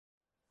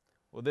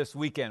Well, this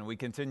weekend we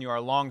continue our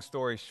long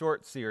story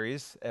short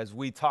series as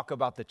we talk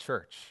about the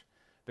church.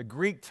 The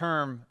Greek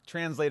term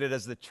translated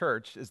as the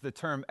church is the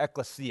term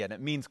ekklesia, and it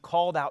means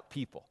called out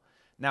people.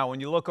 Now, when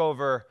you look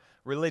over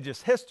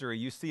religious history,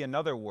 you see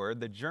another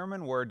word. The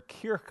German word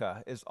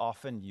Kirche is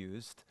often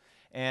used,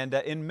 and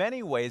in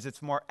many ways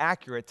it's more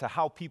accurate to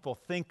how people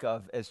think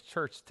of as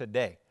church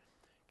today.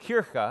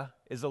 Kirche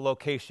is a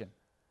location.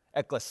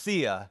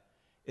 Ekklesia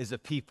is a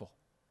people.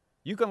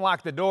 You can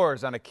lock the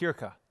doors on a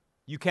Kirche.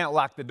 You can't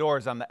lock the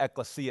doors on the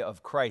ekklesia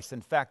of Christ.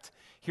 In fact,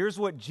 here's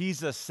what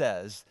Jesus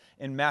says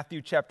in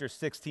Matthew chapter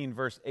 16,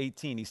 verse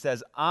 18. He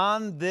says,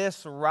 "On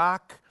this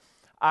rock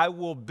I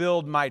will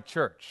build my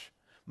church,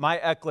 my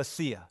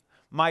ekklesia,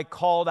 my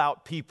called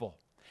out people,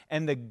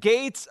 and the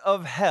gates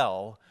of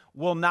hell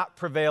will not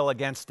prevail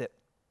against it."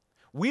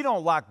 We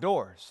don't lock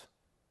doors.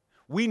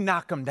 We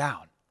knock them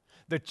down.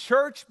 The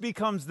church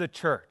becomes the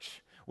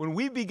church when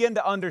we begin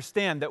to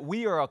understand that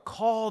we are a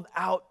called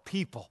out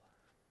people.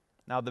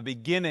 Now, the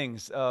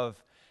beginnings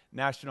of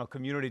National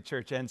Community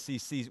Church,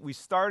 NCC, we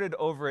started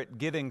over at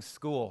Giddings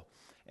School.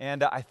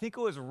 And I think it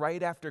was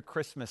right after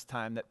Christmas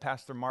time that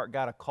Pastor Mark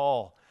got a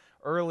call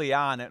early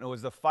on, and it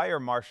was the fire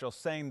marshal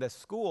saying the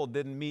school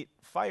didn't meet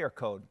fire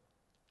code.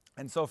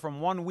 And so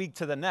from one week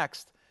to the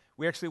next,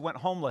 we actually went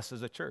homeless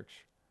as a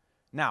church.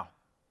 Now,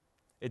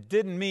 it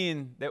didn't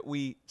mean that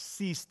we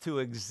ceased to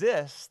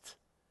exist.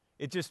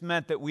 It just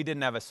meant that we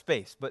didn't have a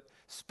space. But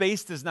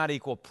space does not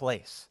equal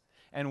place.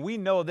 And we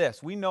know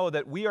this. We know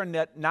that we are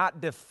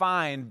not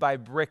defined by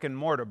brick and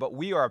mortar, but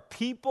we are a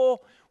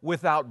people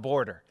without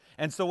border.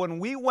 And so when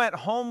we went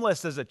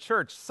homeless as a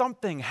church,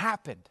 something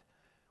happened.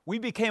 We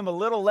became a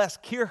little less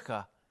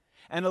Kirche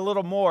and a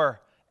little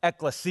more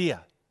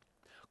ekklesia.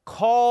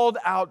 Called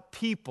out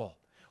people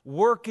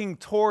working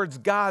towards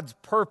God's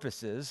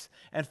purposes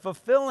and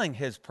fulfilling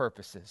His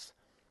purposes.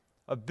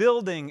 A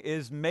building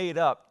is made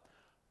up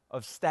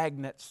of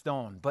stagnant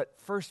stone. But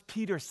 1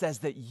 Peter says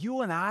that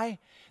you and I,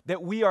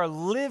 that we are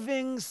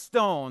living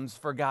stones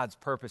for God's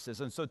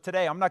purposes. And so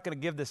today, I'm not going to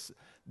give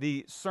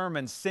the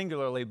sermon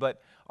singularly, but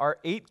our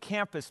 8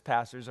 campus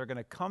pastors are going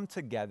to come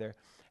together,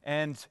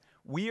 and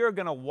we are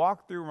going to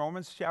walk through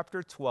Romans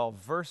chapter 12,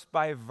 verse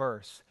by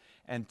verse,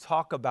 and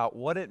talk about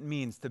what it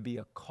means to be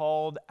a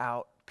called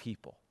out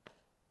people.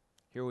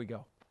 Here we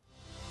go.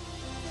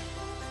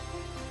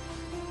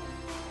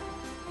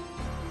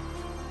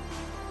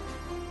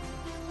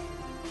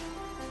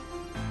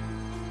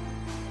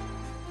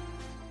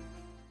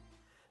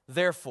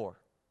 Therefore,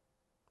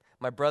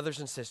 my brothers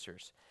and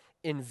sisters,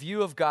 in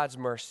view of God's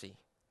mercy,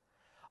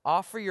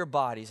 offer your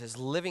bodies as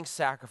living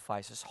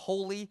sacrifices,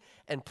 holy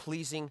and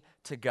pleasing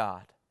to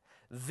God.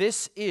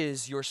 This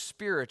is your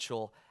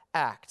spiritual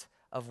act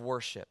of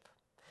worship.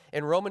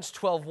 In Romans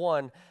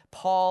 12:1,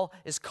 Paul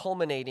is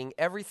culminating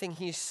everything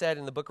he said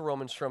in the book of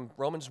Romans from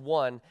Romans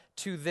 1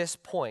 to this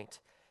point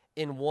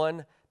in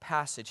one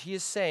passage. He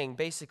is saying,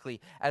 basically,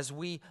 as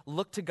we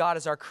look to God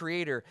as our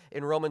creator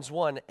in Romans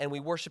 1 and we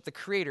worship the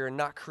creator and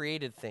not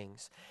created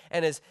things,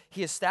 and as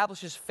he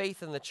establishes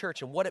faith in the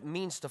church and what it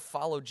means to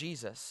follow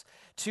Jesus,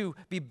 to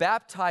be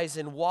baptized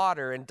in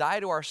water and die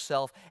to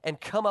ourselves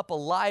and come up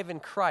alive in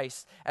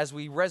Christ as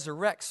we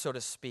resurrect, so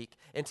to speak,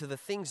 into the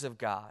things of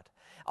God.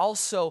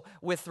 Also,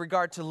 with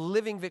regard to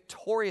living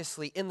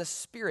victoriously in the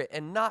Spirit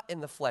and not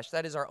in the flesh,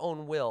 that is our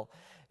own will.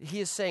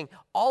 He is saying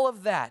all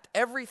of that,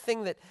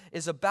 everything that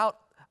is about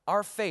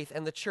our faith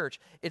and the church,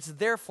 it's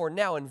therefore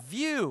now in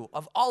view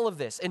of all of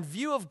this, in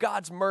view of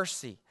God's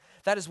mercy.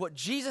 That is what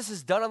Jesus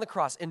has done on the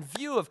cross, in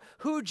view of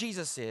who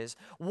Jesus is,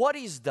 what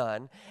He's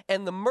done,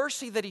 and the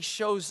mercy that He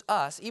shows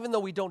us, even though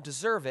we don't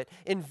deserve it.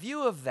 In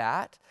view of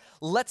that,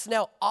 let's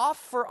now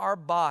offer our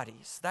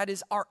bodies, that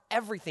is our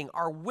everything,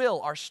 our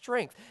will, our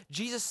strength.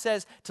 Jesus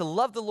says to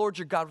love the Lord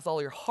your God with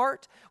all your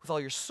heart, with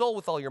all your soul,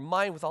 with all your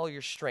mind, with all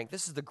your strength.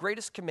 This is the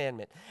greatest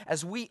commandment.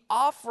 As we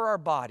offer our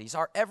bodies,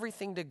 our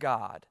everything to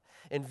God,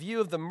 in view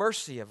of the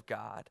mercy of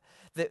God,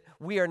 that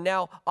we are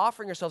now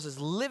offering ourselves as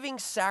living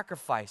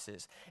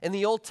sacrifices. In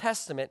the Old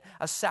Testament,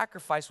 a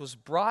sacrifice was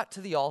brought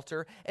to the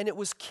altar and it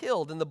was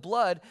killed, and the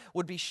blood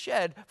would be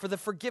shed for the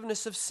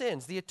forgiveness of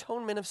sins, the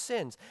atonement of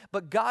sins.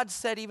 But God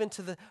said even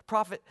to the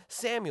prophet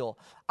Samuel,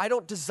 I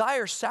don't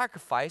desire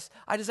sacrifice,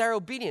 I desire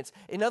obedience.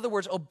 In other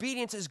words,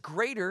 obedience is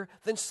greater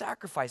than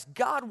sacrifice.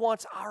 God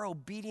wants our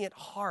obedient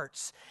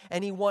hearts,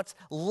 and He wants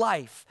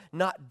life,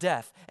 not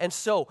death. And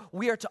so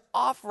we are to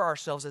offer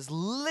ourselves as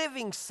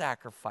living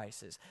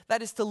sacrifices.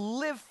 That is to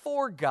live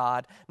for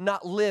God,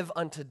 not live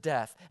unto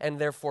death, and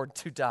therefore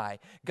to die.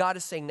 God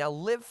is saying, now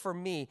live for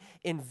me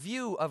in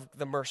view of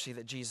the mercy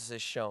that Jesus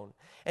has shown.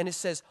 And it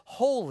says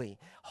holy.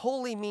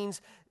 Holy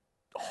means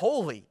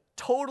holy,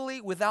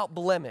 totally without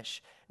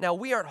blemish. Now,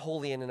 we aren't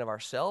holy in and of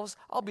ourselves.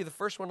 I'll be the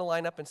first one to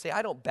line up and say,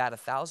 I don't bat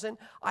 1,000.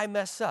 I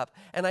mess up.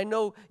 And I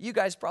know you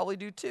guys probably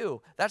do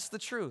too. That's the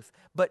truth.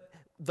 But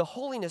the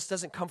holiness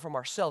doesn't come from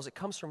ourselves. It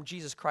comes from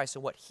Jesus Christ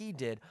and what he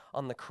did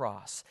on the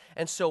cross.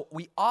 And so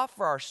we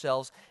offer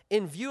ourselves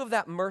in view of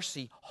that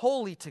mercy,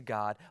 holy to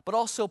God, but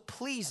also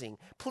pleasing.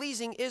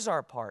 Pleasing is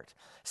our part.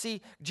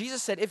 See,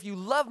 Jesus said, if you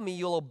love me,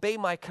 you'll obey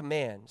my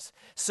commands.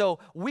 So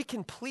we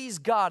can please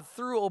God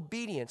through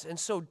obedience. And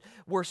so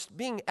we're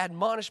being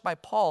admonished by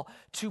Paul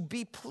to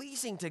be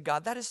pleasing to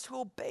God. That is to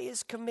obey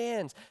his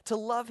commands, to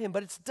love him.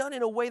 But it's done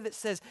in a way that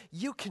says,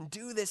 you can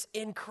do this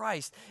in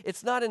Christ.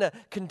 It's not in a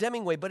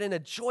condemning way, but in a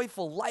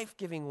joyful,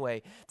 life-giving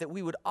way that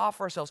we would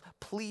offer ourselves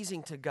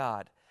pleasing to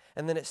God.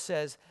 And then it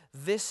says,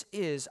 this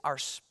is our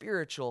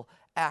spiritual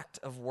act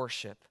of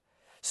worship.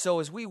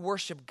 So as we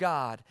worship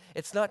God,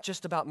 it's not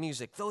just about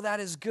music, though that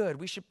is good.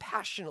 We should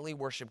passionately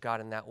worship God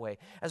in that way.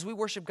 As we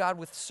worship God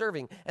with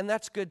serving, and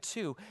that's good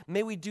too,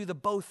 may we do the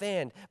both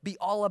and, be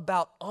all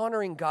about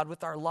honoring God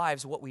with our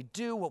lives, what we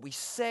do, what we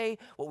say,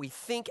 what we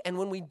think, and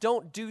when we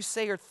don't do,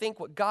 say, or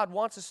think what God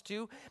wants us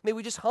to, may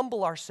we just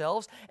humble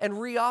ourselves and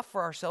re-offer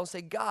ourselves,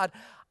 say, God,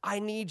 I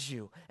need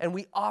you. And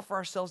we offer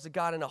ourselves to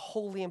God in a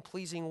holy and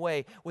pleasing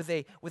way with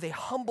a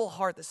humble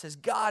heart that says,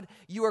 God,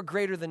 you are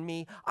greater than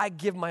me. I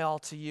give my all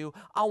to you.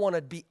 I want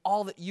to be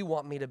all that you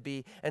want me to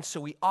be. And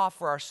so we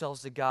offer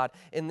ourselves to God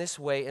in this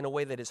way, in a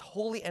way that is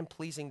holy and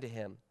pleasing to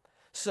him.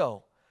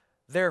 So,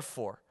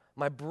 therefore,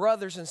 my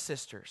brothers and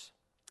sisters,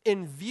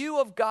 in view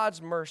of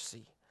God's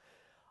mercy,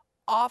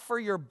 offer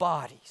your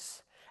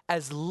bodies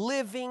as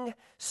living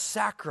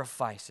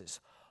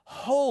sacrifices,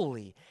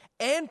 holy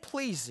and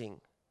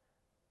pleasing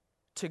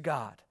to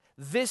God.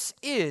 This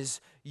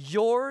is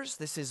yours,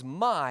 this is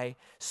my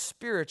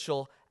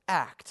spiritual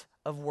act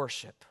of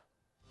worship.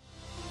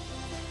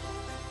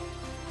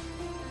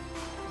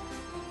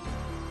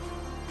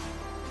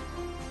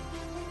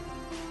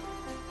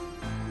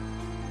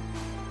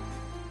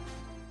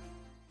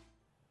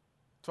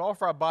 To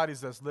offer our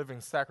bodies as living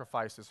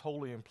sacrifices,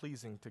 holy and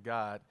pleasing to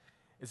God,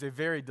 is a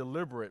very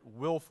deliberate,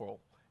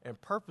 willful,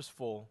 and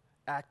purposeful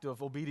act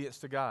of obedience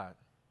to God.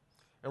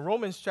 In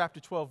Romans chapter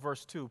 12,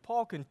 verse 2,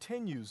 Paul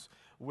continues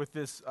with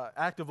this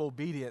act of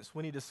obedience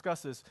when he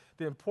discusses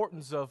the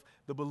importance of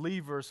the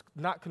believers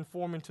not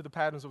conforming to the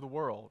patterns of the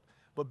world,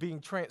 but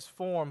being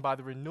transformed by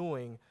the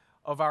renewing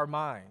of our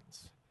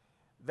minds.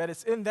 That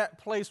it's in that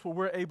place where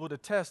we're able to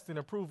test and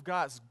approve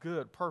God's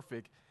good,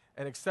 perfect,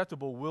 and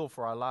acceptable will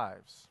for our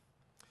lives.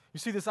 You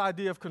see, this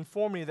idea of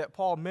conformity that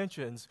Paul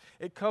mentions,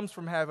 it comes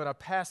from having a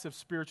passive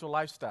spiritual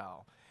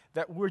lifestyle,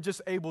 that we're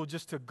just able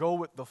just to go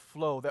with the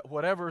flow, that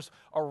whatever's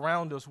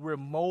around us, we're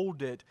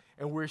molded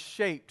and we're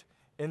shaped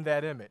in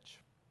that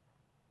image.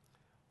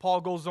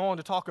 Paul goes on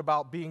to talk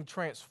about being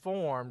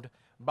transformed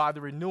by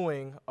the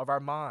renewing of our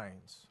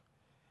minds.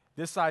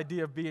 This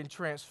idea of being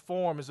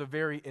transformed is a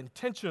very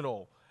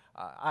intentional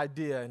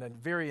idea and a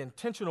very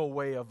intentional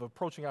way of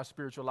approaching our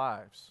spiritual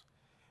lives.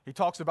 He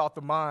talks about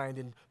the mind,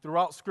 and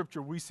throughout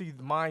Scripture, we see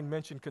the mind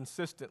mentioned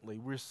consistently.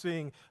 We're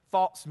seeing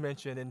thoughts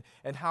mentioned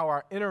and how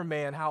our inner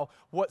man, how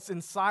what's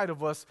inside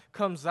of us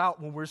comes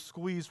out when we're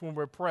squeezed, when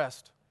we're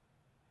pressed.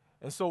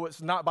 And so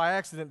it's not by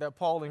accident that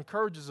Paul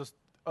encourages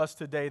us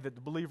today that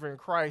the believer in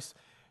Christ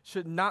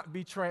should not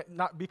be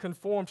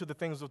conformed to the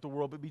things of the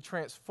world, but be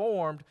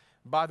transformed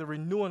by the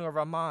renewing of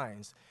our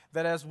minds.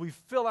 That as we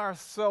fill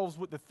ourselves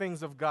with the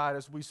things of God,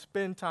 as we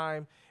spend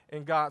time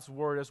in God's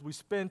Word, as we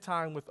spend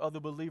time with other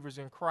believers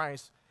in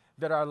Christ,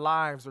 that our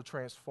lives are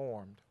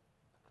transformed.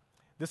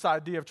 This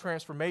idea of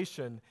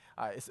transformation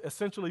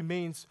essentially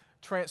means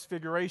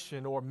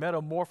transfiguration or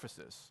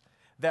metamorphosis,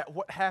 that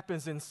what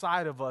happens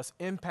inside of us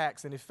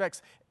impacts and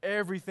affects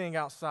everything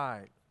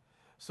outside.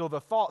 So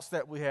the thoughts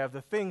that we have,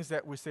 the things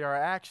that we say, our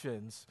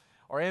actions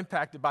are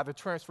impacted by the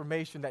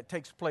transformation that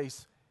takes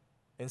place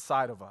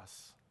inside of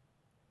us.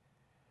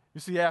 You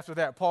see, after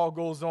that, Paul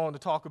goes on to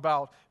talk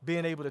about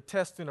being able to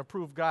test and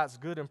approve God's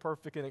good and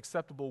perfect and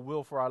acceptable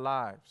will for our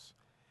lives.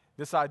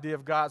 This idea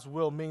of God's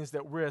will means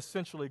that we're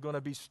essentially going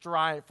to be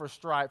stride for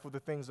the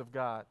things of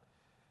God.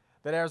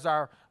 That as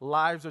our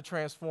lives are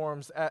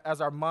transformed,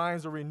 as our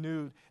minds are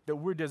renewed, that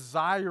we're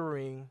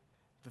desiring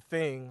the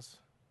things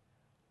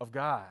of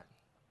God.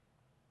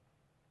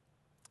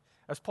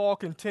 As Paul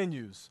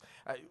continues,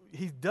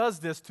 he does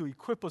this to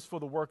equip us for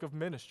the work of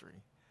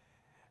ministry.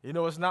 You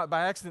know, it's not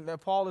by accident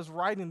that Paul is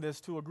writing this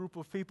to a group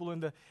of people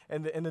in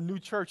the new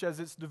church as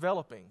it's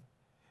developing.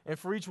 And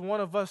for each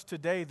one of us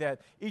today, that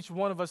each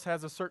one of us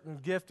has a certain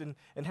gift and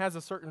has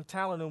a certain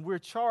talent, and we're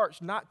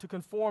charged not to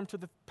conform to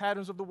the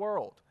patterns of the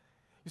world.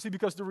 You see,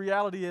 because the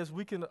reality is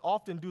we can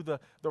often do the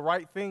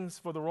right things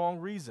for the wrong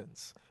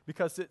reasons,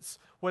 because it's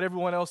what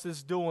everyone else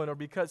is doing, or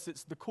because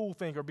it's the cool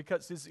thing, or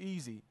because it's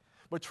easy.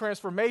 But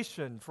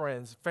transformation,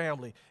 friends,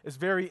 family, is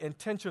very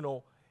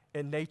intentional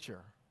in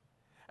nature.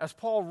 As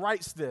Paul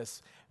writes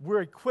this, we're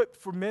equipped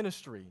for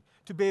ministry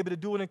to be able to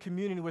do it in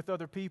community with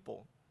other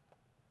people.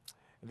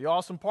 And the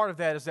awesome part of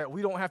that is that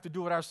we don't have to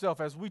do it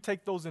ourselves. As we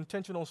take those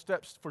intentional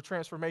steps for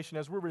transformation,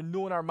 as we're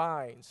renewing our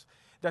minds,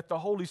 that the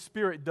Holy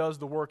Spirit does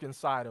the work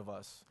inside of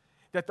us,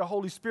 that the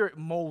Holy Spirit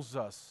molds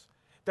us,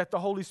 that the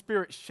Holy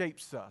Spirit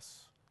shapes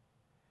us.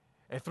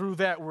 And through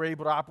that, we're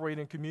able to operate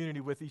in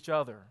community with each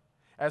other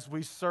as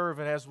we serve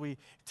and as we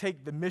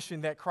take the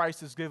mission that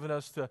Christ has given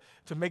us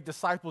to make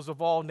disciples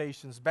of all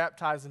nations,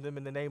 baptizing them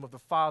in the name of the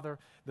Father,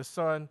 the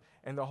Son,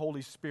 and the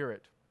Holy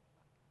Spirit.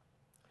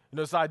 You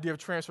know, this idea of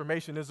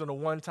transformation isn't a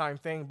one-time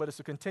thing, but it's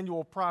a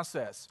continual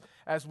process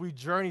as we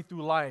journey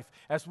through life,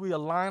 as we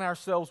align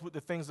ourselves with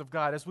the things of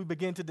God, as we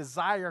begin to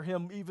desire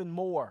Him even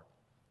more,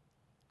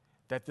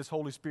 that this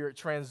Holy Spirit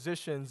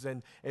transitions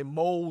and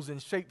molds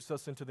and shapes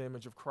us into the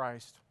image of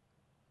Christ.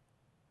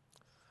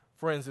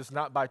 Friends, it's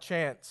not by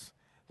chance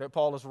that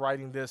Paul is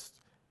writing this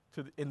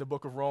in the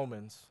book of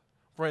Romans.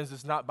 Friends,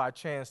 it's not by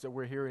chance that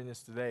we're hearing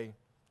this today.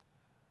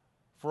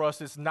 For us,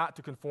 it's not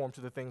to conform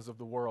to the things of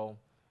the world,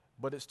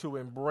 but it's to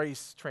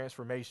embrace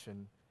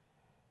transformation.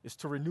 It's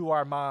to renew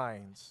our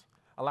minds,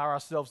 allow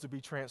ourselves to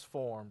be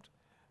transformed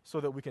so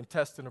that we can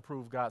test and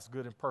approve God's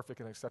good and perfect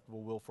and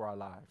acceptable will for our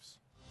lives.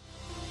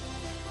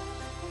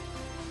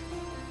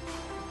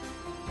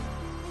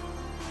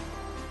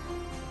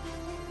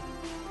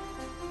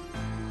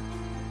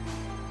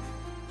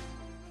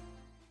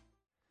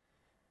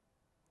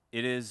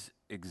 It is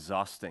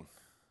exhausting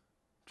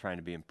trying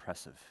to be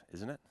impressive,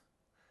 isn't it?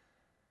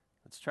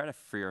 Let's try to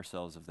free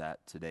ourselves of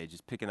that today.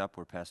 Just picking up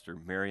where Pastor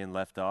Marion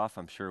left off,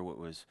 I'm sure what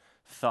was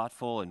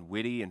thoughtful and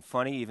witty and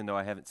funny, even though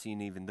I haven't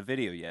seen even the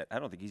video yet. I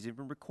don't think he's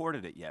even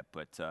recorded it yet,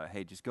 but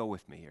hey, just go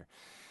with me here.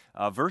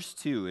 Verse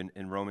 2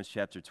 in Romans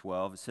chapter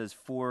 12, it says,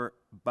 "For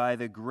by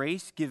the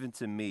grace given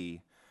to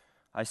me,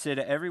 I say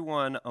to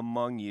everyone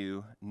among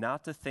you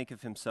not to think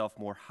of himself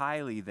more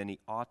highly than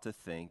he ought to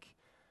think,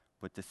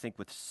 but to think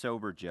with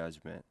sober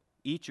judgment,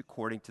 each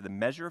according to the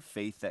measure of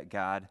faith that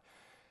God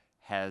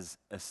has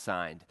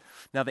assigned."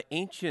 Now, the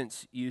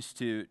ancients used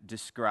to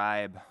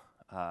describe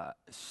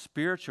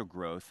spiritual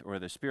growth or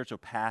the spiritual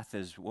path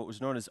as what was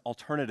known as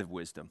alternative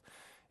wisdom.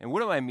 And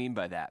what do I mean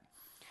by that?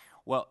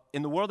 Well,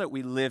 in the world that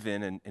we live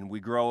in and we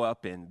grow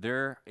up in,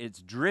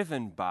 it's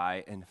driven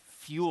by and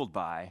fueled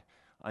by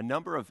a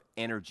number of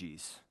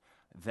energies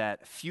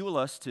that fuel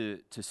us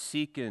to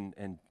seek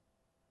and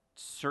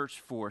search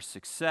for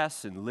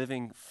success and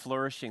living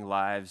flourishing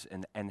lives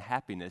and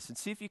happiness. And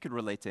see if you could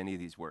relate to any of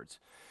these words.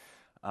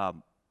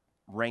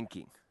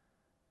 Ranking,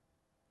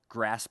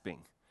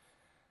 grasping,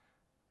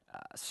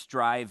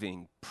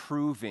 striving,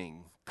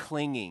 proving,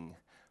 clinging,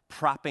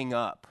 propping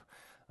up.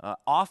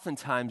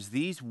 Oftentimes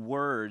these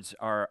words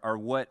are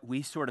what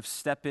we sort of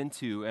step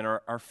into and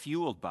are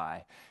fueled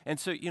by. And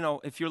so, you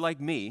know, if you're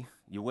like me,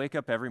 you wake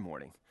up every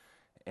morning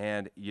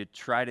and you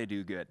try to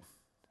do good.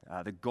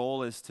 The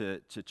goal is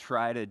to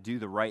try to do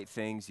the right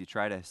things. You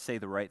try to say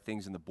the right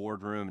things in the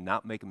boardroom and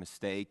not make a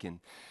mistake. And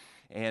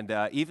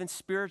even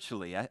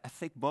spiritually, I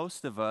think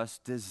most of us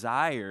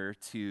desire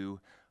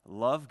to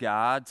love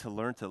God, to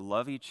learn to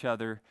love each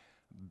other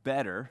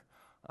better.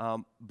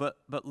 But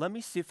let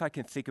me see if I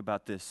can think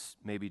about this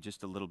maybe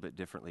just a little bit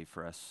differently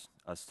for us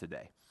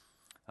today.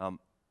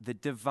 The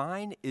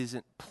divine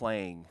isn't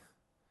playing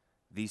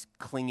these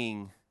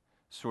clinging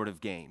sort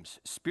of games.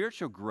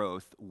 Spiritual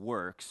growth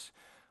works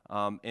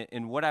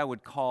in what I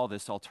would call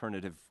this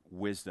alternative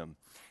wisdom.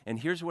 And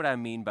here's what I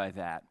mean by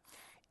that.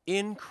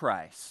 In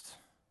Christ,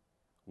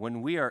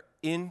 when we are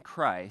in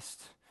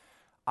Christ,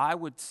 I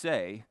would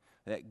say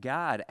that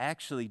God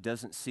actually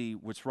doesn't see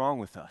what's wrong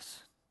with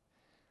us.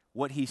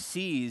 What he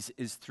sees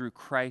is through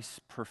Christ's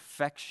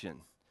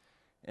perfection.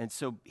 And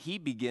so he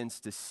begins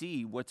to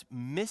see what's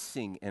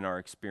missing in our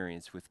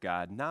experience with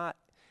God, not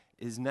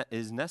is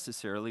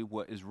necessarily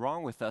what is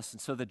wrong with us. And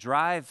so the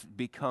drive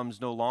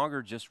becomes no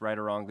longer just right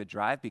or wrong. The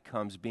drive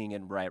becomes being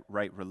in right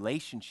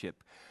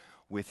relationship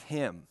with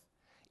him.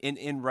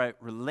 In right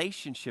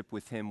relationship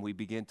with him, we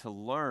begin to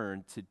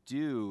learn to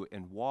do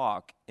and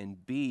walk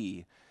and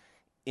be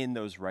in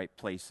those right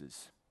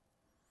places.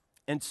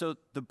 And so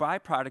the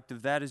byproduct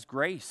of that is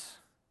grace.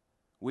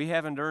 We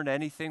haven't earned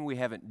anything. We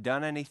haven't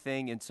done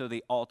anything. And so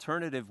the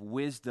alternative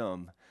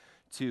wisdom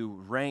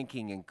to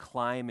ranking and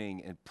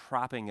climbing and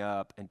propping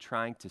up and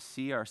trying to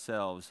see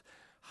ourselves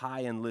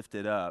high and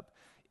lifted up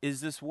is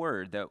this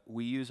word that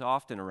we use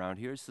often around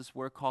here. It's this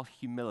word called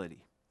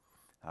humility.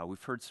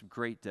 We've heard some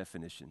great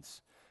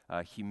definitions.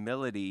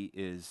 Humility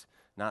is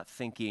not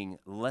thinking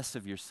less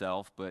of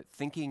yourself, but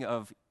thinking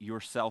of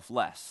yourself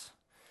less.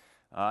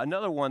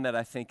 Another one that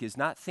I think is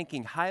not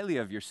thinking highly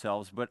of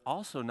yourselves, but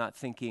also not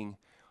thinking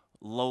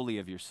lowly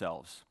of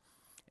yourselves.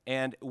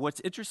 And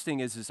what's interesting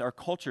is our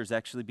culture has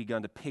actually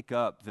begun to pick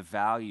up the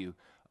value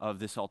of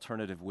this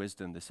alternative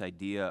wisdom, this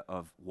idea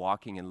of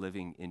walking and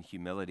living in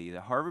humility.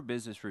 The Harvard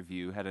Business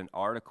Review had an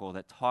article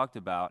that talked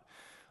about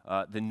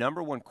the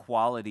number one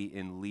quality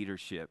in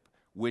leadership,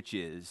 which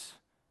is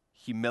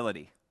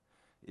humility.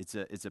 It's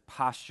a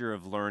posture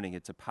of learning.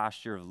 It's a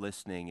posture of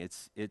listening.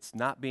 It's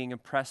not being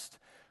impressed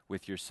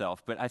with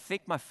yourself. But I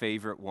think my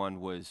favorite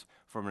one was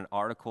from an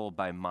article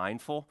by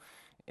Mindful.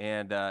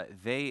 And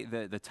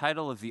the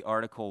title of the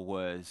article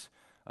was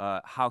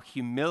How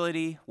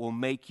Humility Will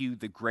Make You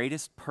the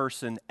Greatest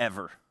Person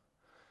Ever,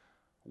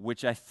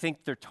 which I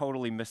think they're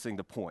totally missing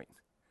the point.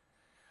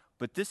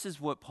 But this is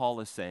what Paul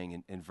is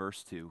saying in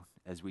verse 2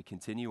 as we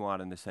continue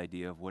on in this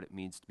idea of what it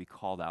means to be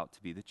called out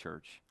to be the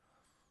church.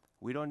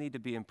 We don't need to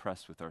be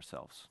impressed with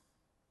ourselves.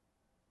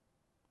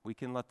 We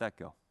can let that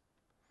go.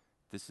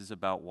 This is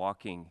about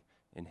walking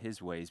in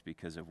his ways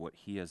because of what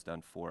he has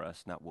done for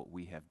us, not what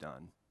we have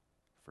done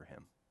for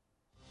him.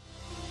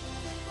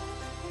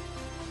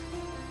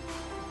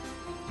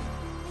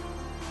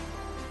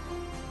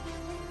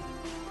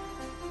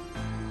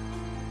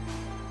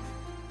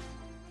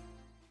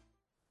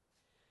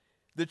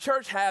 The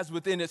church has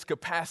within its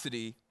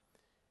capacity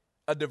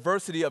a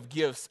diversity of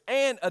gifts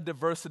and a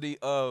diversity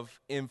of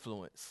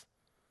influence.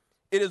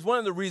 It is one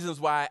of the reasons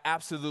why I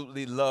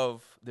absolutely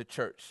love the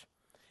church.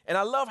 And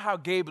I love how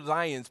Gabe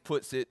Lyons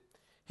puts it.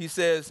 He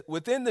says,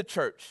 within the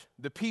church,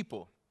 the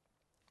people,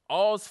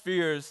 all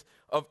spheres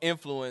of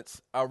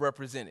influence are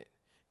represented: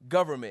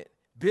 government,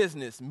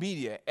 business,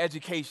 media,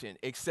 education,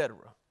 etc.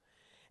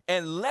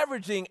 And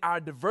leveraging our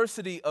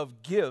diversity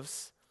of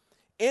gifts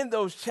in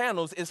those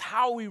channels is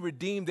how we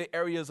redeem the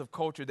areas of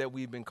culture that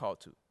we've been called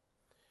to.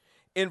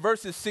 In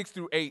verses 6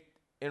 through 8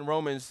 in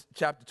Romans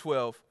chapter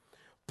 12,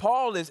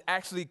 Paul is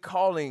actually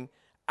calling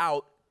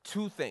out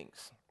two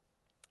things.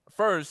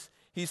 First,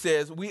 he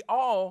says, we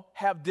all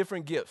have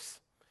different gifts.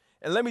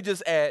 And let me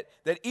just add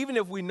that even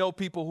if we know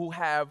people who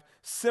have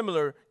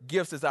similar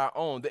gifts as our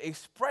own, the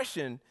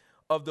expression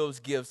of those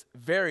gifts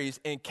varies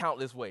in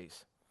countless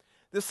ways.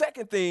 The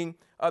second thing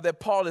that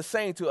Paul is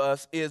saying to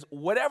us is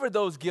whatever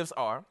those gifts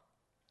are,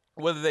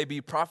 whether they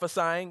be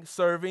prophesying,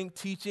 serving,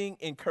 teaching,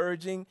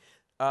 encouraging,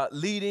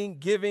 leading,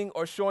 giving,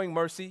 or showing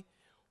mercy,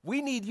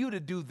 we need you to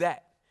do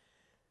that.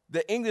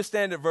 The English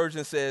Standard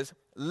Version says,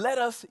 let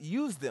us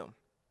use them.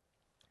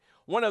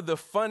 One of the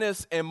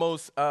funnest and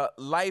most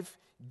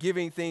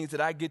life-giving things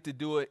that I get to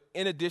do, it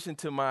in addition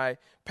to my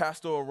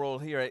pastoral role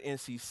here at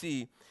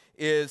NCC,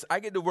 is I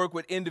get to work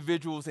with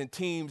individuals and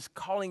teams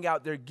calling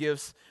out their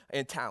gifts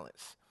and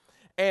talents.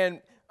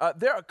 And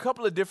there are a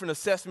couple of different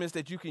assessments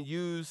that you can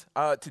use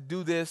to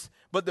do this,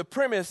 but the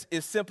premise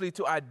is simply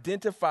to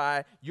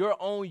identify your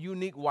own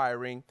unique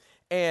wiring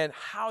and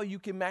how you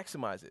can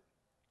maximize it.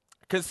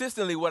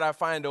 Consistently, what I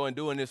find though in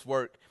doing this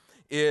work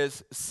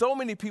is so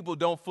many people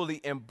don't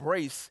fully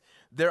embrace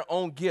their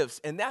own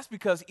gifts, and that's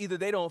because either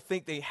they don't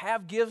think they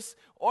have gifts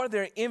or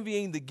they're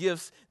envying the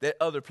gifts that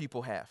other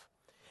people have.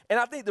 And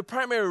I think the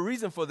primary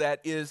reason for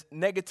that is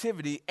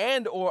negativity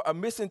and or a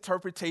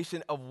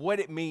misinterpretation of what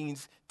it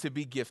means to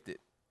be gifted.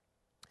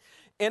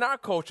 In our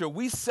culture,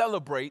 we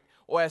celebrate,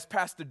 or as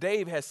Pastor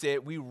Dave has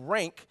said, we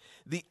rank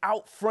the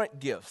out front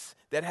gifts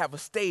that have a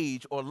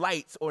stage or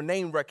lights or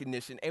name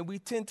recognition, and we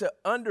tend to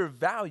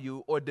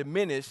undervalue or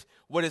diminish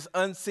what is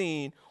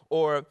unseen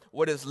or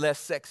what is less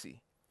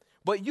sexy.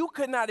 But you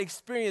could not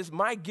experience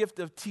my gift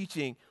of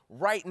teaching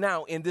right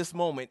now in this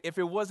moment if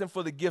it wasn't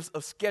for the gifts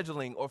of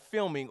scheduling or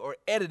filming or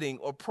editing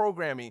or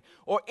programming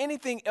or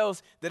anything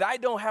else that I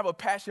don't have a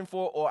passion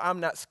for or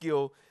I'm not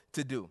skilled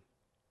to do.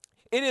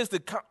 It is the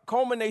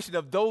culmination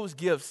of those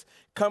gifts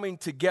coming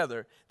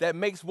together that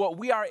makes what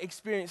we are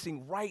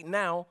experiencing right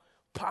now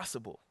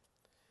possible.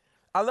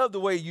 I love the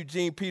way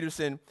Eugene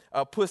Peterson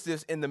puts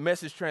this in the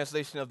Message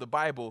translation of the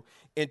Bible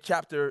in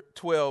chapter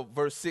 12,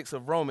 verse 6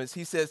 of Romans.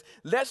 He says,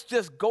 let's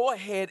just go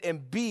ahead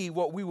and be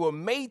what we were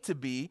made to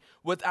be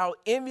without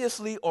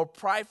enviously or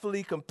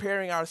pridefully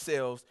comparing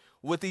ourselves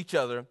with each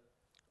other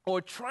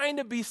or trying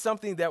to be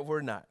something that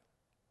we're not.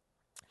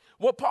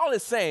 What Paul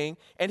is saying,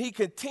 and he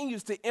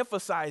continues to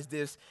emphasize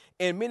this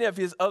in many of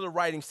his other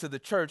writings to the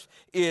church,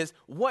 is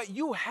what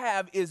you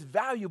have is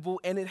valuable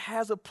and it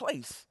has a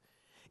place.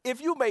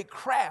 If you make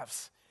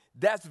crafts,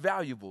 that's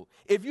valuable.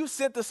 If you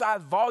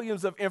synthesize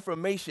volumes of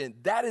information,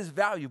 that is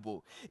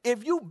valuable.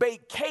 If you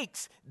bake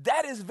cakes,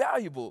 that is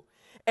valuable.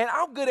 And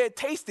I'm good at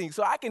tasting,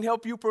 so I can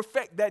help you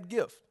perfect that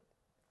gift.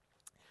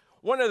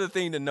 One other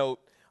thing to note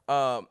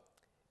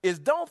is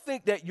don't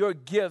think that your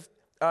gift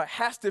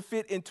has to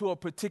fit into a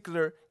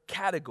particular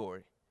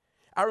category.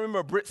 I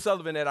remember Britt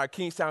Sullivan at our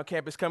Kingstown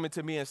campus coming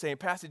to me and saying,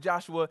 Pastor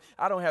Joshua,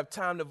 I don't have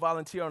time to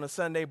volunteer on a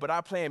Sunday, but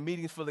I plan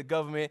meetings for the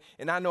government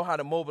and I know how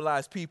to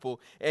mobilize people.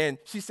 And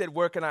she said,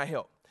 where can I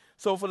help?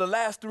 So for the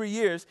last 3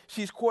 years,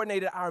 she's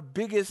coordinated our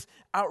biggest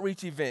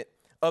outreach event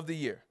of the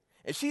year.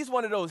 And she's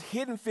one of those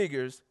hidden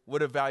figures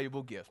with a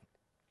valuable gift.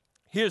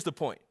 Here's the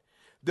point.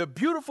 The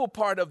beautiful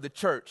part of the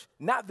church,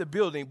 not the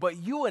building, but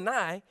you and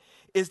I,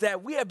 is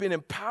that we have been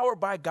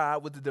empowered by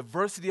God with the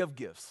diversity of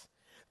gifts.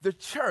 The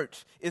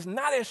church is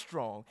not as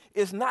strong,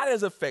 it's not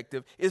as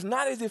effective, it's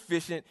not as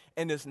efficient,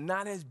 and it's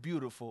not as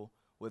beautiful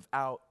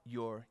without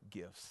your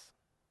gifts.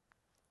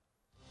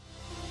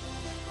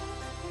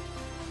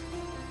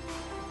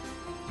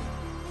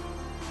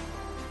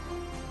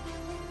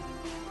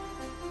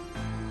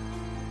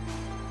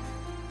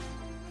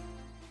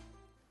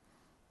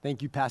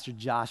 Thank you, Pastor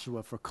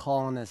Joshua, for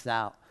calling us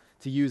out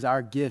to use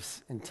our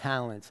gifts and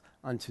talents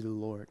unto the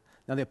Lord.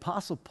 Now, the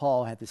Apostle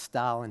Paul had this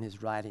style in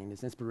his writing,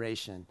 this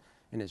inspiration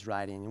in his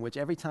writing, in which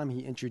every time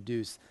he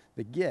introduced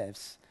the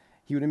gifts,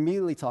 he would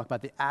immediately talk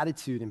about the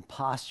attitude and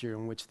posture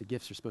in which the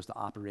gifts are supposed to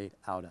operate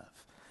out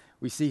of.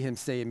 We see him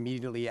say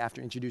immediately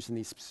after introducing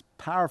these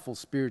powerful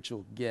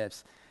spiritual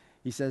gifts,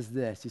 he says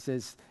this. He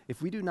says,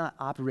 if we do not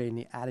operate in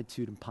the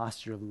attitude and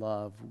posture of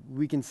love,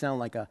 we can sound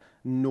like a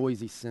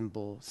noisy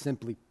cymbal.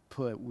 Simply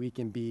put, we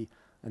can be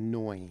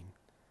annoying.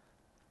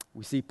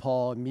 We see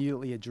Paul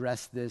immediately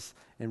address this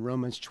in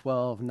Romans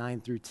 12,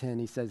 9 through 10.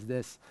 He says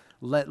this,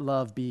 let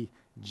love be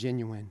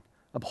genuine.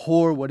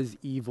 Abhor what is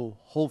evil.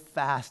 Hold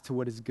fast to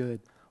what is good.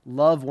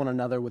 Love one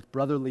another with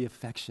brotherly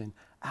affection.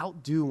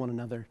 Outdo one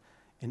another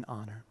in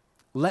honor.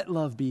 Let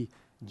love be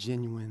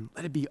genuine.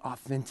 Let it be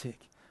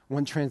authentic.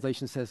 One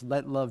translation says,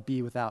 let love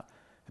be without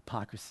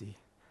hypocrisy.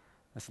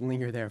 Let's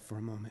linger there for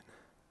a moment.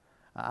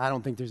 I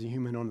don't think there's a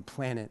human on the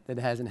planet that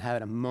hasn't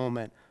had a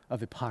moment of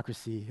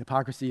hypocrisy.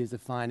 Hypocrisy is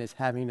defined as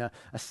having a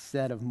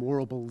set of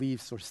moral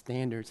beliefs or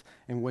standards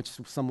in which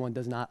someone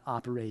does not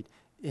operate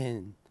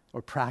in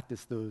or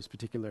practice those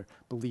particular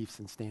beliefs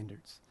and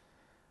standards.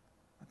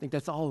 I think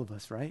that's all of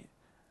us, right?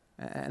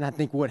 And I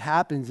think what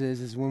happens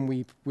is when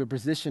we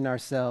position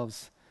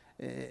ourselves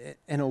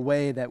in a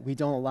way that we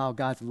don't allow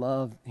God's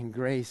love and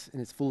grace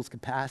in its fullest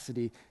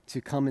capacity to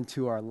come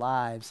into our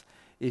lives,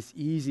 it's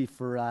easy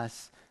for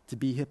us to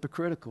be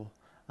hypocritical.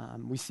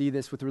 We see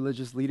this with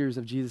religious leaders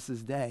of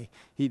Jesus' day.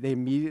 They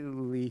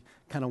immediately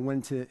kind of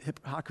went into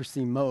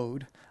hypocrisy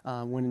mode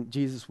when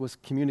Jesus was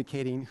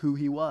communicating who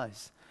he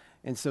was.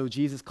 And so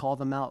Jesus called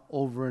them out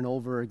over and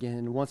over again.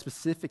 In one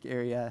specific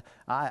area,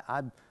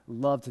 I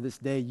love to this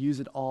day, use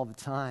it all the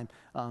time,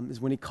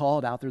 is when he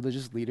called out the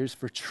religious leaders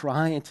for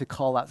trying to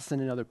call out sin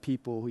in other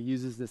people. He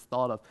uses this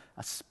thought of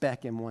a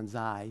speck in one's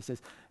eye. He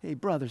says, hey,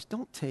 brothers,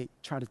 don't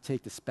try to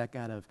take the speck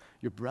out of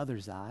your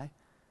brother's eye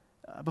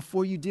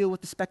before you deal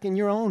with the speck in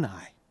your own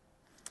eye.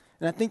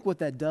 And I think what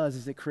that does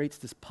is it creates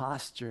this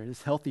posture,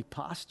 this healthy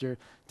posture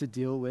to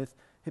deal with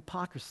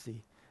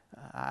hypocrisy.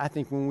 I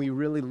think when we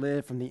really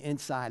live from the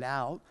inside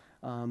out,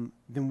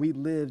 then we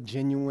live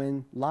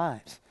genuine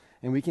lives.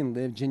 And we can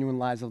live genuine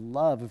lives of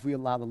love if we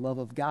allow the love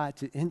of God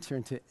to enter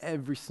into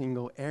every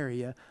single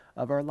area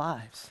of our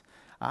lives.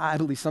 I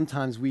believe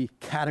sometimes we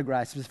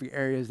categorize specific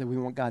areas that we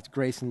want God's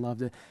grace and love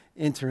to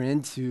enter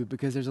into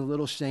because there's a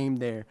little shame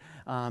there.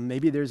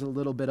 Maybe there's a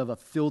little bit of a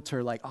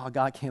filter like, oh,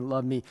 God can't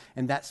love me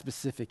in that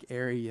specific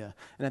area.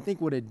 And I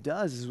think what it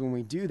does is when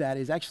we do that,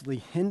 it actually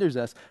hinders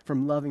us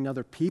from loving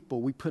other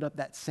people. We put up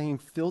that same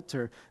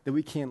filter that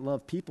we can't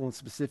love people in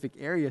specific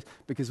areas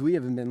because we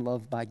haven't been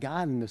loved by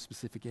God in those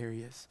specific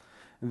areas.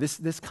 And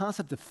this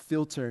concept of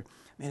filter,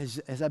 man,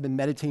 as I've been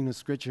meditating on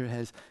Scripture,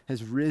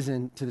 has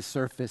risen to the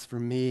surface for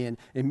me and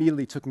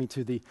immediately took me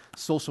to the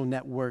social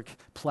network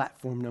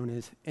platform known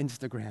as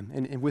Instagram.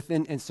 And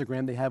within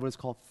Instagram, they have what is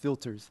called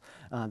filters,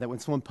 that when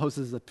someone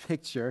posts a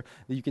picture,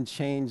 that you can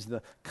change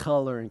the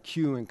color and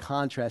hue and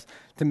contrast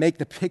to make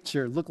the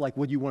picture look like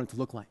what you want it to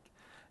look like.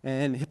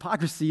 And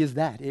hypocrisy is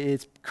that.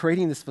 It's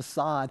creating this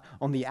facade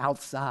on the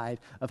outside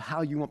of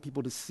how you want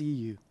people to see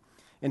you.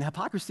 And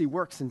hypocrisy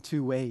works in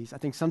two ways. I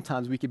think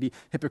sometimes we could be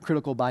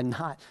hypocritical by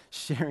not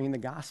sharing the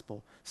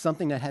gospel.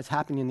 Something that has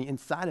happened in the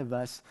inside of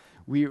us,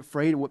 we're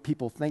afraid of what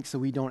people think, so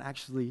we don't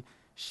actually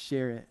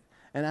share it.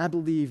 And I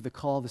believe the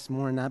call this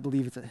morning, I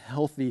believe it's a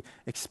healthy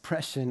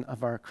expression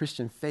of our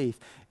Christian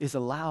faith, is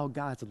allow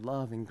God's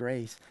love and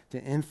grace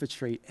to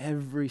infiltrate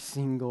every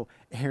single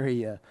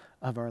area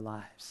of our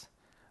lives.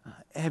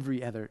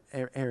 Every other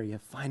area,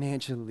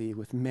 financially,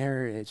 with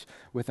marriage,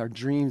 with our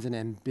dreams and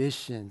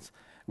ambitions,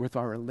 with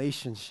our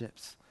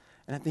relationships.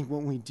 And I think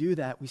when we do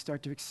that, we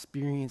start to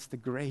experience the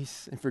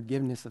grace and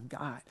forgiveness of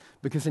God.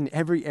 Because in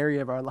every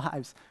area of our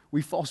lives,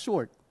 we fall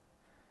short.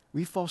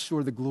 We fall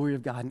short of the glory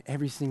of God in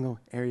every single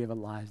area of our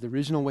lives. The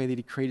original way that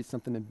he created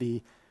something to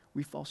be,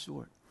 we fall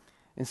short.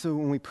 And so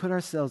when we put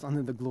ourselves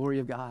under the glory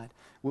of God,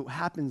 what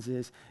happens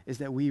is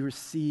that we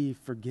receive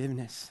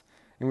forgiveness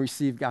and we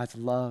receive God's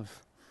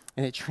love.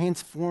 And it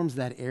transforms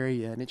that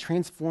area, and it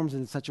transforms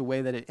in such a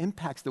way that it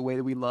impacts the way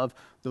that we love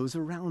those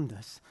around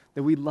us,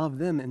 that we love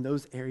them in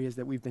those areas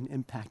that we've been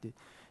impacted.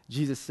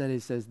 Jesus said, he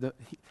says, the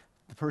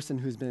person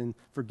who's been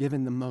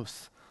forgiven the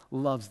most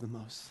loves the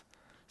most.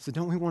 So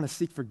don't we want to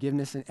seek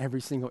forgiveness in every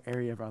single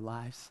area of our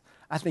lives?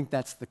 I think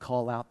that's the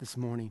call out this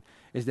morning,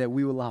 is that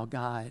we will allow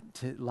God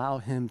to allow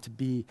him to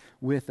be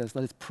with us,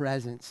 let his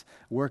presence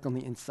work on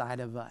the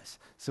inside of us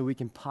so we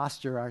can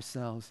posture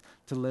ourselves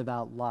to live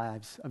out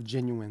lives of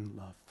genuine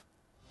love.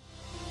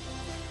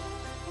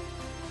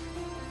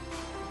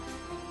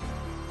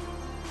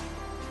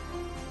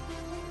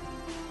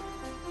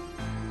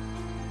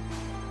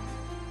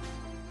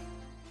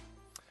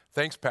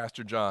 Thanks,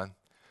 Pastor John.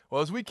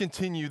 Well, as we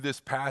continue this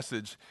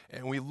passage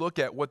and we look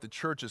at what the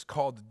church is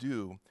called to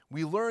do,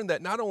 we learn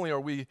that not only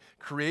are we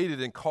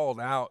created and called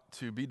out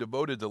to be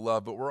devoted to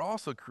love, but we're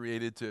also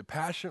created to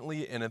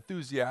passionately and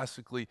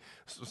enthusiastically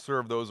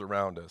serve those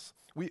around us.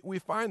 We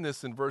find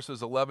this in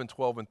verses 11,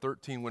 12, and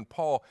 13 when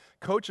Paul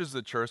coaches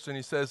the church and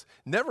he says,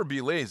 never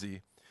be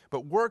lazy,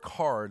 but work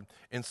hard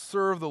and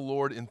serve the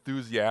Lord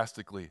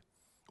enthusiastically.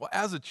 Well,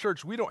 as a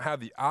church, we don't have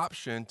the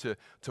option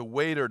to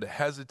wait or to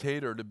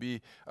hesitate or to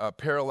be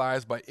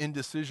paralyzed by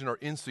indecision or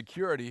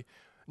insecurity.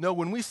 No,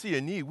 when we see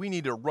a need, we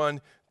need to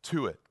run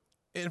to it.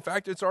 In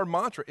fact, it's our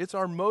mantra. It's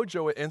our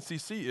mojo at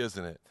NCC,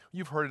 isn't it?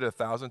 You've heard it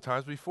 1,000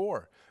 times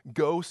before.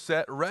 Go,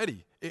 set,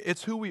 ready.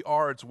 It's who we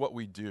are. It's what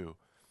we do.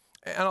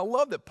 And I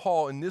love that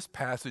Paul in this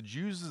passage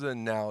uses an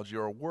analogy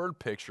or a word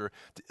picture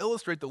to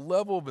illustrate the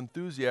level of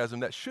enthusiasm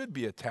that should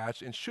be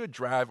attached and should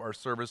drive our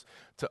service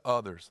to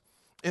others.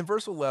 In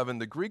verse 11,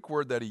 the Greek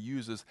word that he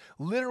uses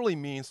literally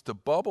means to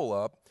bubble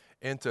up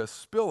and to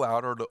spill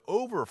out or to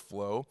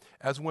overflow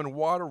as when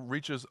water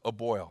reaches a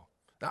boil.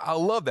 Now, I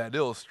love that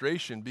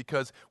illustration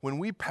because when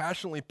we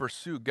passionately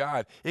pursue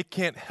God, it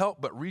can't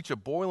help but reach a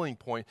boiling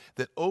point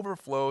that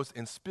overflows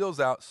and spills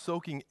out,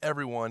 soaking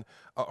everyone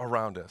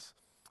around us.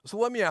 So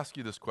let me ask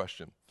you this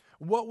question.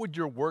 What would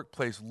your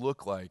workplace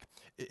look like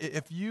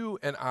if you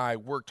and I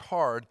worked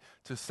hard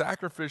to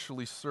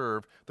sacrificially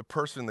serve the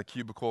person in the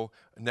cubicle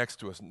next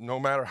to us, no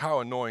matter how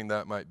annoying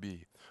that might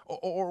be?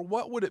 Or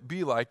what would it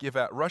be like if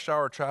at rush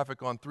hour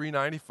traffic on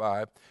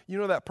 395, you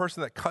know that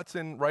person that cuts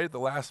in right at the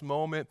last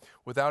moment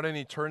without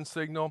any turn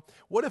signal?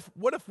 What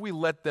if we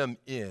let them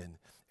in?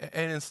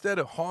 And instead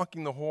of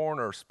honking the horn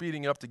or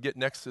speeding up to get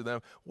next to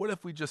them, what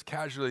if we just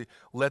casually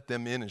let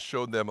them in and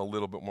showed them a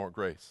little bit more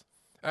grace?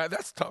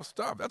 That's tough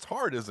stuff. That's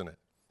hard, isn't it?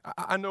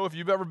 I know if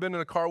you've ever been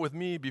in a car with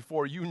me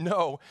before, you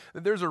know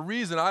that there's a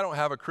reason I don't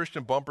have a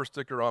Christian bumper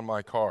sticker on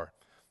my car.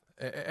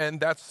 And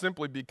that's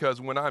simply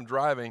because when I'm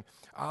driving,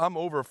 I'm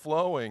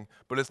overflowing,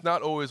 but it's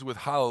not always with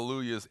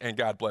hallelujahs and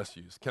God bless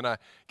yous. Can I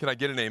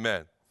get an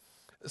amen?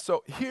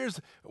 So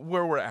here's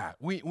where we're at.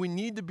 We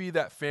need to be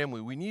that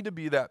family. We need to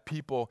be that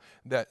people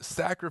that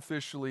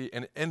sacrificially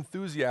and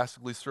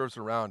enthusiastically serves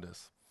around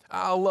us.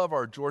 I love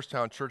our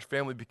Georgetown church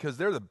family because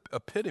they're the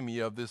epitome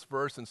of this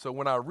verse. And so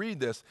when I read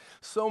this,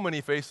 so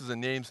many faces and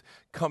names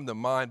come to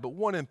mind, but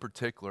one in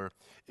particular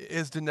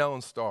is Danelle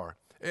and Star.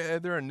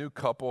 They're a new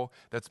couple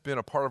that's been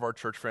a part of our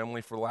church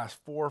family for the last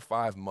 4 or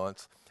 5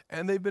 months,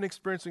 and they've been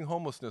experiencing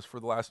homelessness for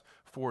the last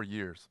 4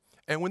 years.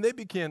 And when they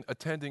began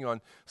attending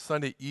on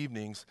Sunday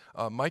evenings,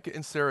 Micah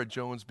and Sarah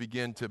Jones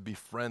began to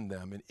befriend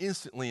them and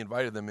instantly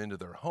invited them into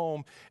their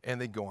home, and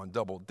they go on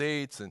double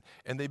dates,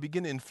 and they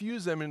begin to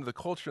infuse them into the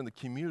culture and the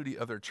community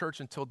of their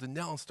church until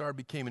Danelle and Star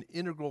became an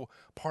integral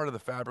part of the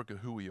fabric of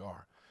who we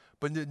are.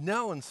 But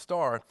Danelle and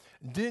Star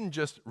didn't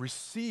just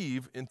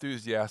receive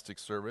enthusiastic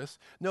service.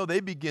 No, they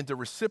began to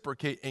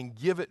reciprocate and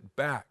give it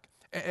back.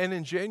 And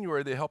in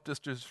January, they helped us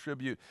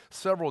distribute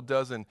several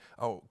dozen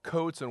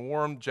coats and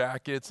warm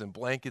jackets and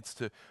blankets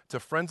to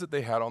friends that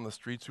they had on the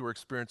streets who were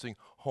experiencing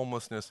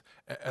homelessness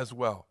as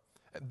well.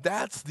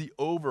 That's the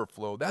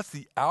overflow. That's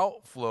the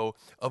outflow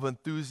of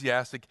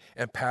enthusiastic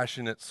and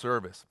passionate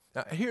service.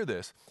 Now, hear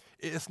this.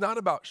 It's not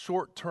about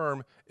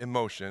short-term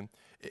emotion.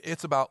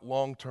 It's about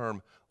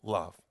long-term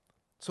love.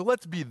 So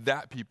let's be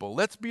that people.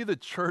 Let's be the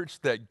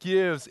church that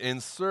gives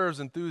and serves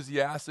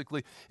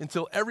enthusiastically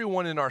until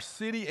everyone in our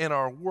city and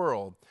our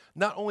world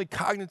not only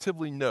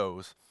cognitively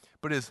knows,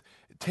 but has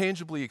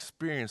tangibly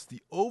experienced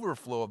the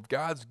overflow of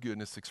God's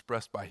goodness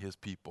expressed by his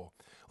people.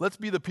 Let's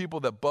be the people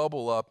that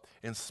bubble up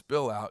and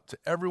spill out to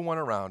everyone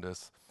around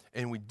us,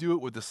 and we do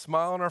it with a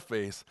smile on our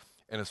face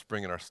and a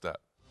spring in our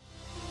step.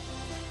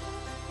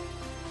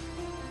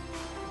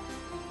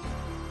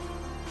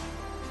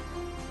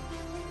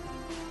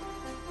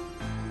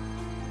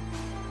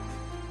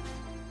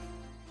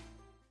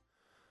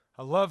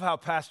 I love how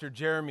Pastor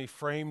Jeremy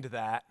framed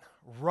that.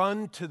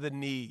 Run to the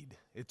need.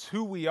 It's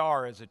who we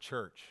are as a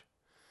church.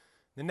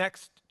 The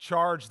next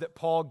charge that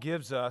Paul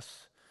gives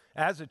us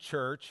as a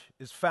church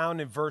is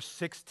found in verse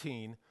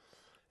 16,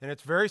 and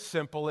it's very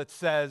simple. It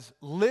says,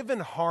 live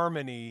in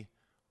harmony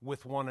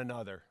with one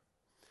another.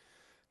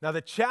 Now, the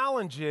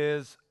challenge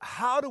is,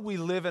 how do we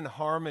live in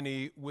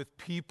harmony with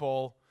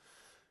people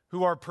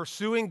who are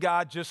pursuing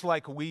God just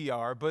like we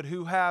are, but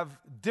who have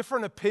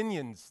different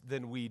opinions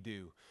than we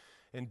do?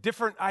 And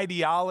different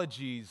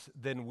ideologies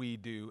than we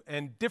do,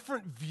 and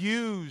different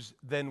views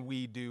than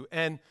we do,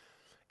 and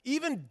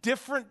even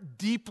different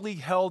deeply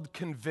held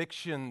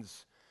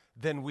convictions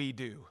than we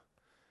do.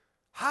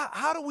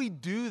 How do we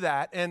do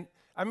that? And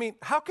I mean,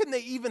 how can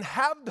they even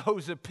have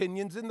those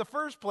opinions in the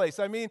first place?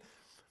 I mean,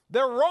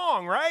 they're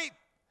wrong, right?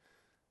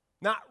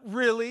 Not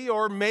really,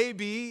 or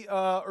maybe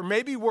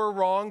we're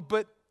wrong,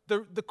 but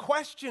the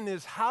question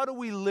is, how do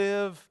we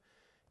live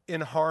in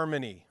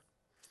harmony?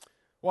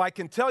 Well, I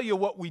can tell you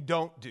what we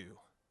don't do.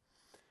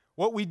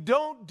 What we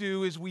don't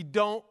do is we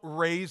don't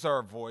raise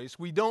our voice.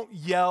 We don't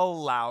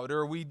yell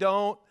louder. We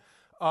don't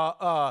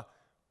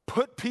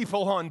put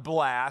people on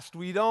blast.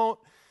 We don't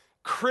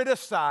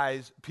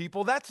criticize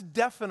people. That's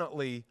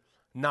definitely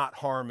not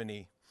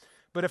harmony.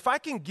 But if I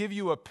can give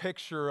you a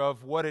picture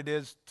of what it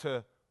is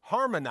to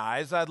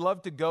harmonize, I'd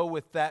love to go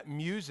with that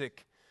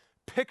music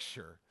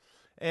picture.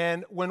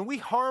 And when we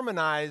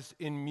harmonize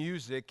in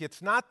music,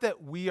 it's not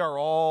that we are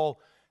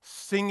all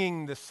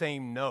singing the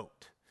same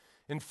note.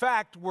 In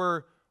fact,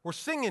 we're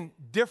singing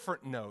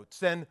different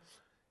notes. And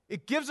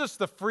it gives us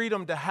the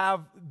freedom to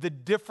have the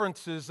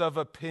differences of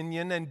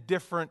opinion and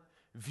different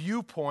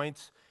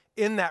viewpoints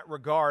in that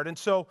regard. And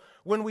so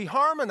when we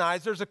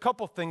harmonize, there's a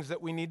couple things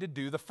that we need to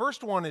do. The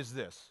first one is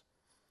this: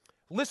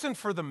 listen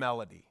for the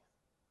melody.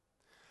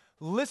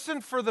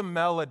 Listen for the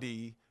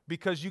melody,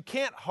 because you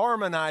can't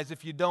harmonize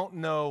if you don't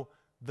know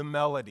the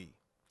melody.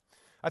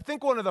 I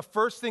think one of the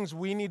first things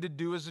we need to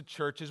do as a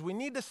church is we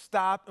need to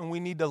stop and we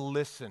need to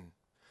listen.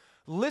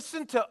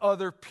 Listen to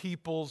other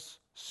people's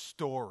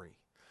story.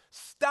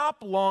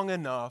 Stop long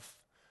enough,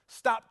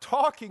 stop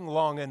talking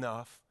long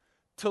enough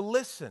to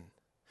listen.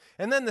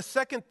 And then the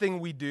second thing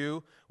we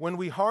do when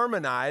we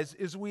harmonize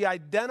is we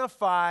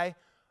identify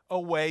a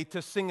way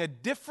to sing a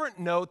different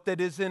note that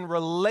is in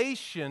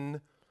relation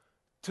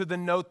to the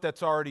note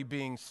that's already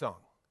being sung.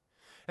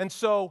 And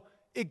so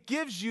it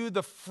gives you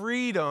the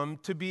freedom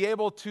to be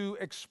able to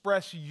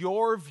express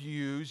your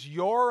views,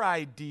 your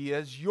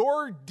ideas,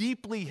 your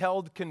deeply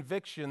held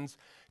convictions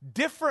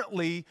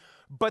differently,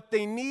 but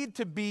they need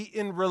to be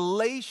in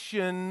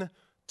relation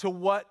to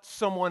what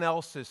someone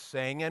else is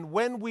saying. And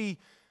when we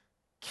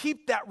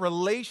keep that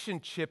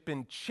relationship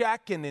in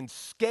check and in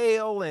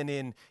scale and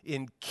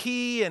in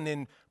key and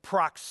in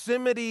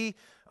proximity,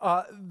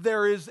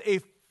 there is a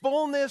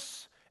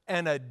fullness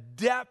and a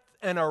depth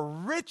and a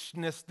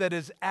richness that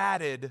is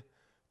added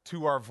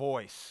to our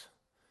voice.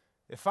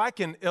 If I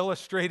can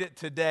illustrate it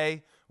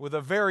today with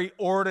a very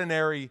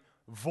ordinary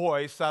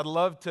voice, I'd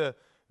love to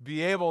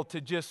be able to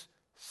just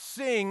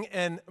sing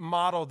and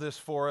model this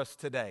for us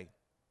today.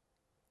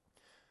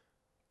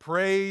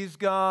 Praise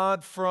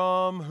God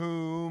from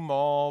whom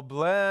all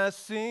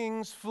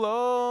blessings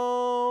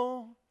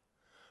flow.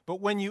 But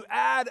when you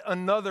add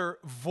another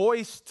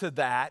voice to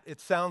that, it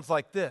sounds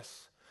like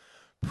this.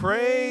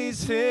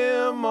 Praise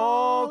Him,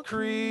 all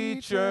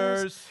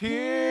creatures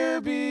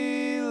here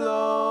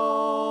below.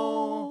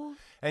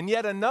 And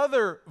yet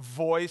another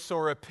voice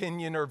or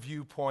opinion or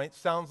viewpoint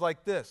sounds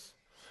like this.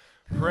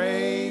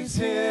 Praise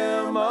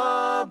Him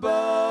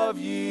above,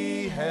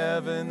 ye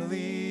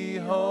heavenly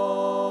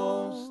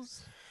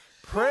hosts.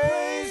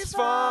 Praise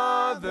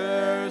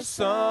Father,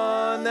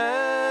 Son,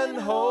 and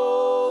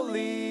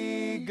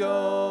Holy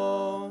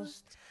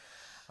Ghost.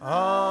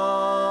 Amen.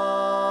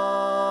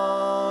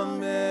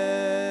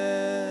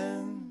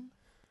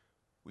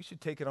 We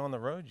should take it on the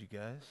road, you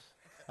guys.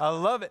 I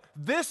love it.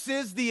 This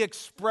is the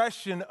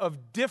expression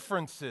of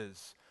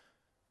differences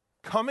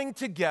coming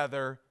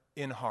together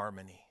in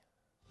harmony.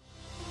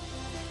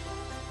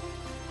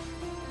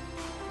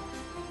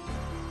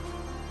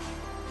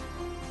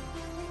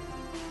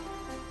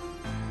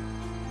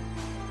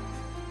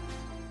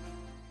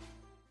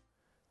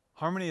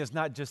 Harmony is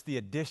not just the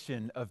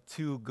addition of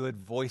two good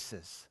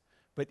voices,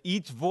 but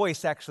each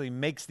voice actually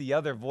makes the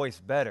other voice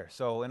better.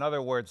 So in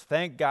other words,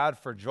 thank God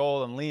for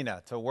Joel and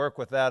Lena to work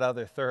with that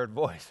other third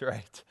voice,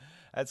 right?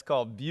 That's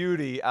called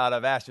beauty out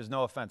of ashes.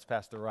 No offense,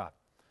 Pastor Rob.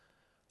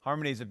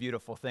 Harmony is a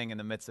beautiful thing in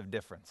the midst of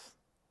difference.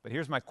 But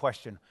here's my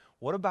question.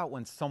 What about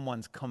when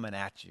someone's coming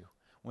at you?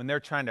 When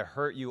they're trying to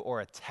hurt you or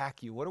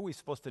attack you, what are we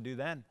supposed to do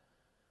then?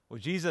 Well,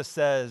 Jesus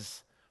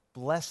says,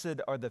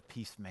 blessed are the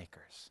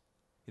peacemakers.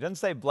 He doesn't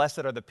say blessed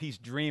are the peace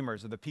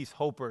dreamers or the peace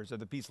hopers or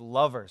the peace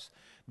lovers,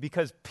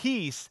 because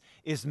peace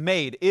is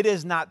made. It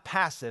is not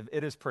passive.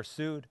 It is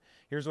pursued.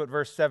 Here's what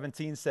verse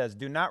 17 says.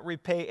 Do not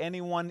repay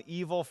anyone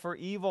evil for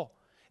evil.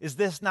 Is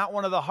this not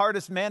one of the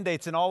hardest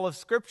mandates in all of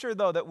Scripture,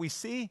 though, that we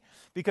see?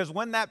 Because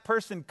when that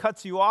person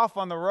cuts you off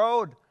on the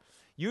road,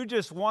 you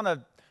just want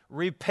to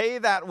repay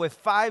that with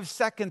 5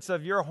 seconds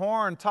of your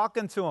horn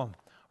talking to them.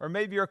 Or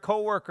maybe your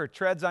coworker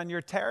treads on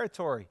your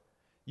territory.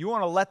 You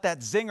want to let that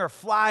zinger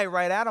fly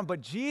right at them.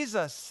 But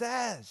Jesus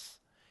says,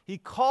 He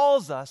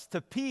calls us to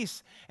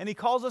peace. And He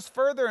calls us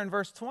further in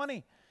verse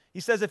 20. He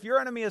says, if your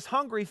enemy is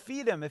hungry,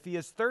 feed him. If he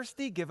is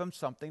thirsty, give him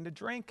something to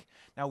drink.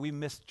 Now, we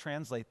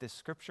mistranslate this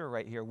scripture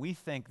right here. We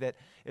think that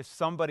if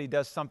somebody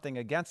does something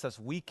against us,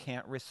 we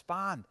can't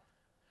respond.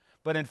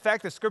 But in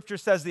fact, the scripture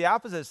says the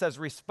opposite. It says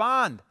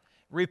respond,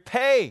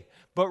 repay,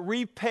 but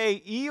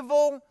repay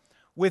evil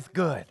with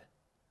good.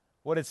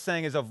 What it's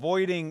saying is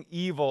avoiding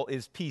evil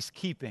is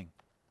peacekeeping.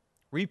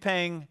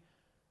 Repaying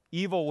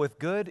evil with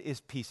good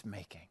is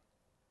peacemaking.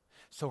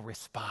 So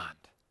respond,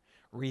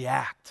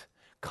 react,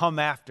 come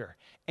after,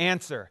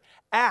 answer,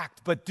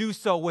 act, but do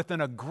so with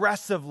an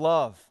aggressive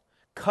love,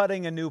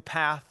 cutting a new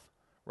path.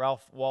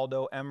 Ralph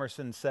Waldo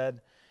Emerson said,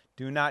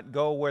 do not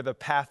go where the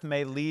path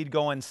may lead,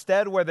 go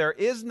instead where there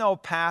is no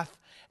path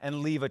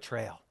and leave a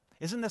trail.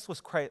 Isn't this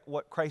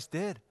what Christ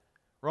did?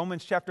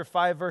 Romans chapter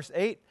 5, verse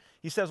 8,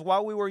 he says,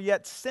 while we were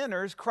yet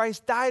sinners,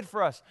 Christ died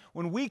for us.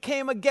 When we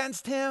came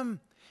against Him,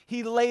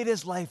 He laid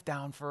His life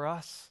down for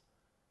us.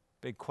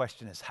 Big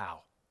question is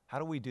how? How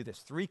do we do this?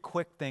 3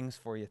 quick things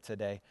for you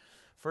today.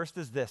 First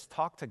is this,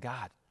 talk to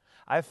God.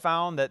 I've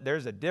found that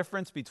there's a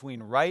difference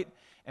between right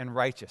and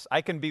righteous.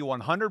 I can be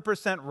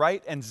 100%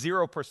 right and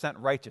 0%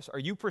 righteous. Are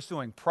you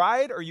pursuing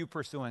pride or are you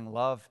pursuing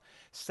love?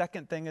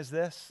 Second thing is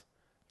this,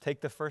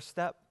 take the first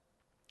step.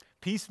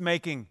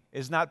 Peacemaking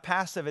is not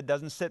passive. It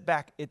doesn't sit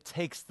back. It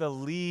takes the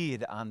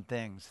lead on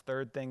things.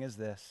 Third thing is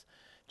this,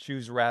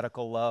 Choose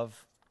radical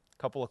love.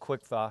 A couple of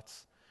quick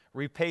thoughts.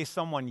 Repay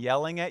someone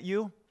yelling at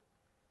you.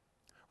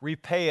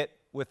 Repay it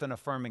with an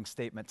affirming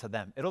statement to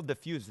them. It'll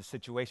diffuse the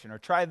situation. Or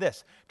try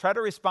this. Try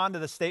to respond to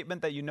the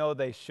statement that you know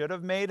they should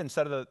have made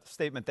instead of the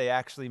statement they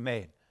actually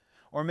made.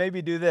 Or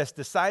maybe do this.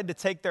 Decide to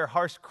take their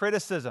harsh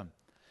criticism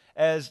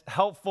as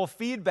helpful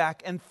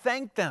feedback and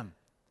thank them.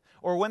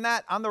 Or when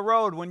that on the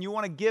road, when you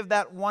want to give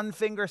that one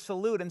finger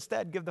salute,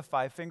 instead give the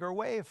 5-finger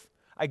wave.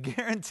 I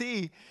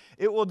guarantee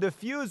it will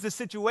diffuse the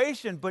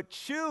situation, but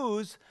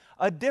choose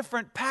a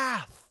different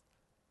path.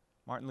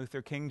 Martin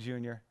Luther King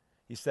Jr.,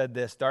 he said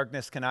this: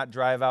 darkness cannot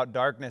drive out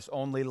darkness,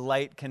 only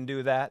light can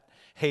do that.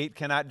 Hate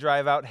cannot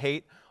drive out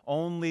hate,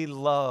 only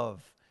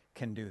love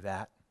can do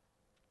that.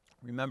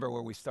 Remember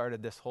where we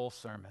started this whole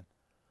sermon,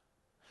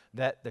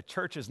 that the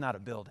church is not a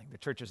building. The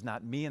church is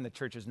not me and the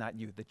church is not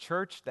you. The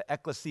church, the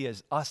ecclesia,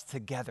 is us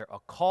together, a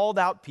called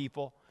out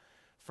people.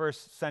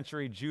 First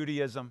century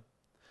Judaism,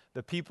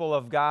 the people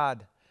of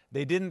God,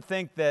 they didn't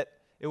think that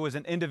it was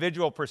an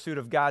individual pursuit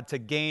of God to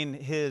gain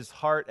his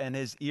heart and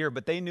his ear,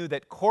 but they knew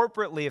that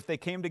corporately, if they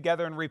came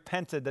together and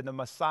repented, then the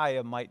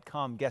Messiah might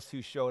come. Guess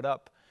who showed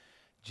up?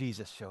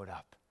 Jesus showed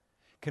up.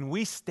 Can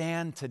we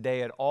stand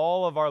today at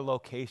all of our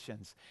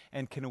locations,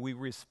 and can we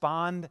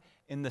respond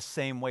in the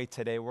same way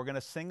today? We're going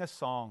to sing a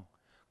song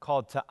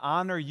called "To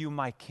Honor You,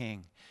 My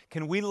King."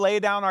 Can we lay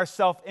down our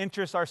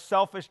self-interest, our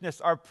selfishness,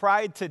 our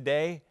pride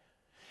today?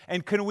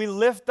 And can we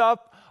lift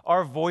up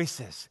our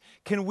voices?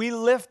 Can we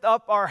lift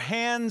up our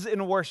hands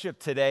in worship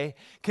today?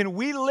 Can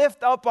we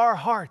lift up our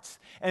hearts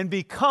and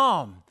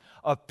become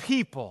a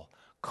people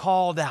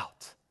called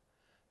out,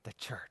 the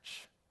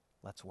church?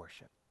 Let's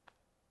worship.